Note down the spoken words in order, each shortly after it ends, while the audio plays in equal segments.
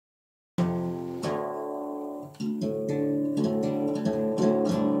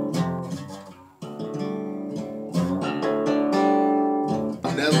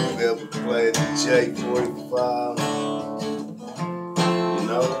J45, you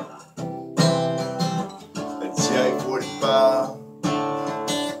know, a J45.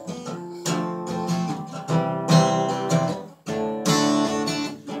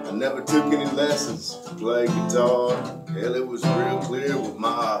 I never took any lessons to play guitar. Hell, it was real clear what my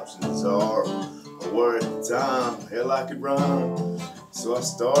options are. Or were at the time, hell, I could rhyme. So I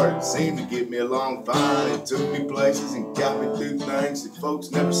started, it seemed to get me along fine. It took me places and got me through things that folks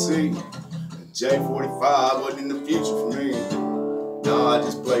never see. A J45 wasn't in the future for me. No, I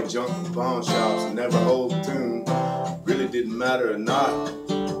just played junk in pawn shops and never hold a tune. Really didn't matter or not,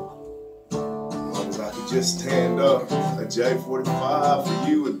 as long as I could just stand up. A J45 for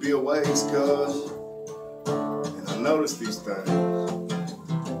you would be a waste, cuz. And I noticed these things.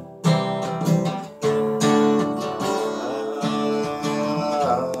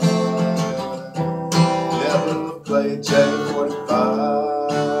 Play a J45.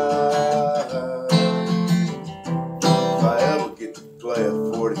 If I ever get to play a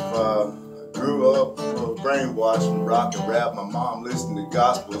 45. I grew up brainwashed from rock and rap. My mom listened to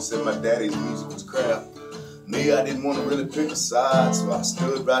gospel and said my daddy's music was crap. Me, I didn't want to really pick a side, so I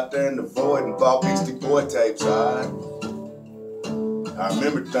stood right there in the void and bought Beastie Boy tapes. I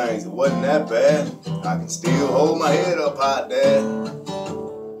remember things, it wasn't that bad. I can still hold my head up high, Dad.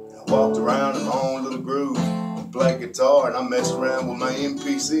 I walked around in my own little groove, play guitar, and I messed around with my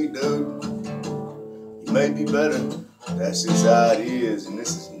MPC, dude. You may be better, that's just how it is, and this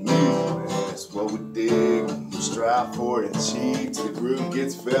is music, man. That's what we dig, we strive for it, achieve till the groove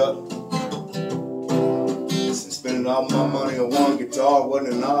gets felt. Since spending all my money on one guitar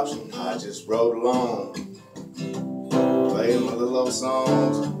wasn't an option, I just rode along, playing my little old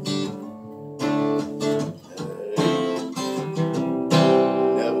songs.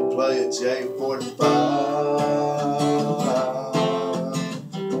 Never play a J45.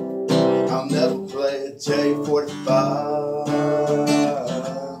 J45,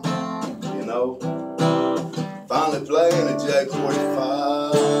 you know, finally playing a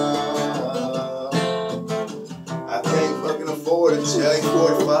J45. I can't fucking afford a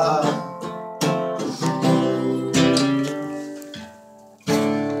J45.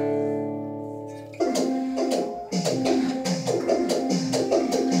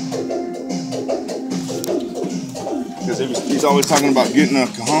 Because he's always talking about getting a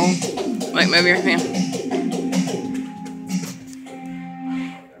cajon. Wait, move your hand.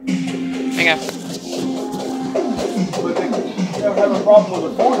 There you go. But they never have a problem with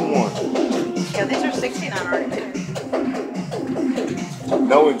recording one. Yeah, these are 69 already.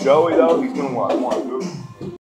 Knowing Joey though, he's gonna want